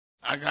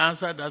I can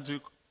answer that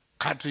with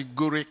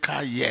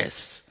categorical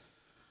yes.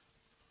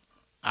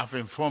 I've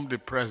informed the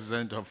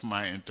president of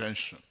my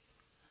intention,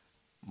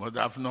 but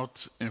I've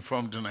not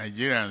informed the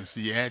Nigerians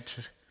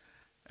yet.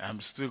 I'm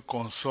still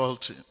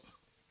consulting.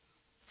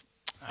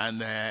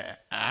 And I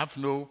have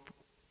no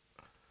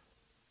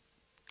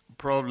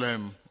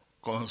problem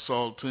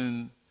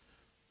consulting,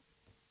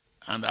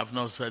 and I've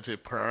not set a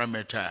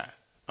parameter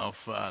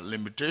of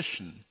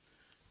limitation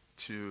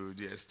to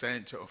the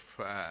extent of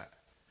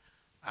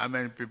how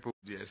many people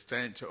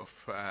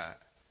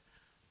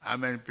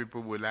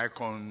will I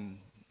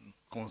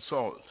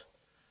consult.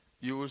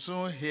 You will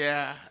soon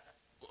hear,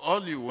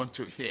 all you want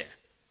to hear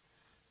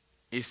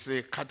is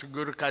a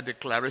categorical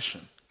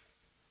declaration.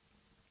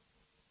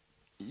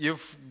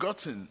 You've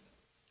gotten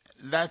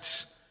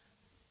that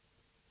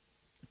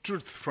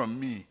truth from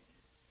me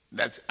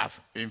that I've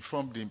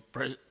informed the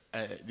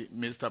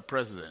Mr.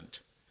 President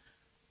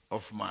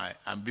of my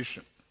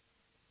ambition.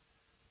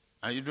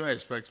 And you don't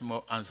expect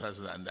more answers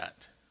than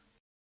that.